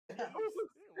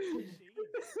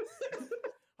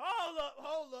Hold up.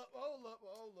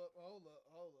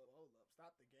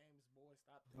 Stop the games, boy.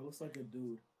 Stop the That looks like a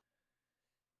dude.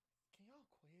 Can y'all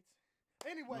quit?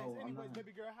 Anyways,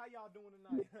 baby girl, how y'all doing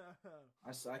tonight?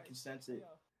 I can sense it.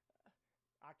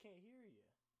 I can't hear you.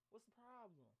 What's the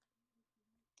problem?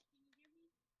 Can you hear me?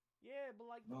 Yeah, but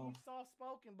like you soft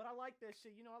spoken, but I like that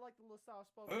shit. You know, I like the little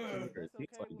soft spoken. That's okay with me.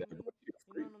 You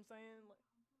know what I'm saying? Like,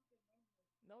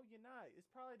 no, you're not. It's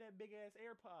probably that big ass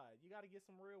AirPod. You got to get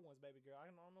some real ones, baby girl. I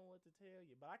don't know what to tell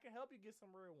you, but I can help you get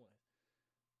some real ones.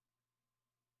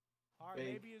 All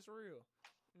right, maybe it's real.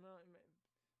 No,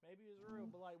 maybe it's real,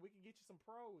 but like we can get you some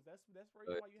pros. That's why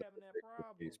you having that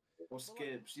problem. Well,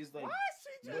 Skip, she's like,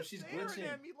 why is she just staring glitching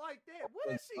at me like that?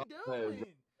 What is she doing?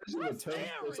 I'm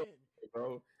staring,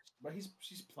 bro. But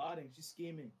she's plotting. She's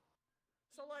scheming.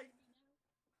 So like,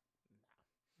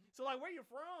 where you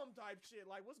from? Type shit.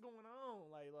 Like, what's going on?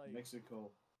 Like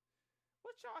Mexico.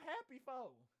 What y'all happy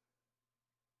for?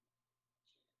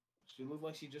 She looked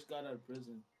like she just got out of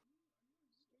prison.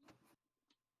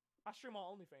 I stream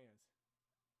on Onlyfans.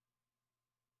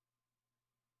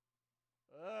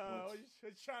 What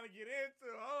you trying to get into?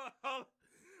 Hold on.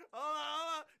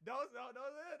 Don't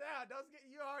get.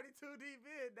 You already too deep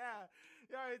in now.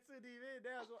 You already too deep in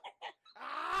now. So,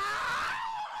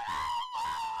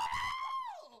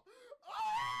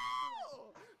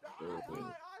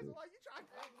 like you trying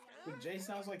to. Jay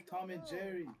sounds like Tom and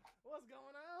Jerry. What's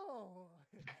going on?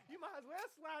 You might as well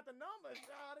slide the numbers,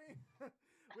 shawty.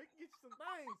 We can get you some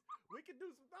things. We can do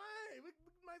some things. We can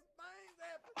make some things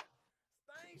happen.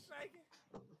 Things shaking.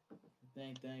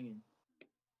 Thanging.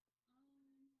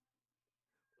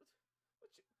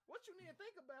 What you need to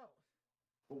think about?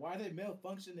 But why are they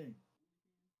malfunctioning?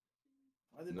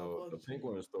 The pink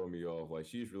one is throwing me off. Like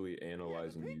she's really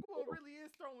analyzing the you. pink one really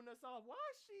is throwing us off. Why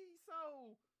is she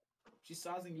so? She's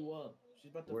sizing you up.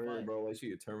 She's about to fight, fight, bro. Like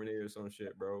she a Terminator or some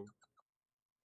shit, bro.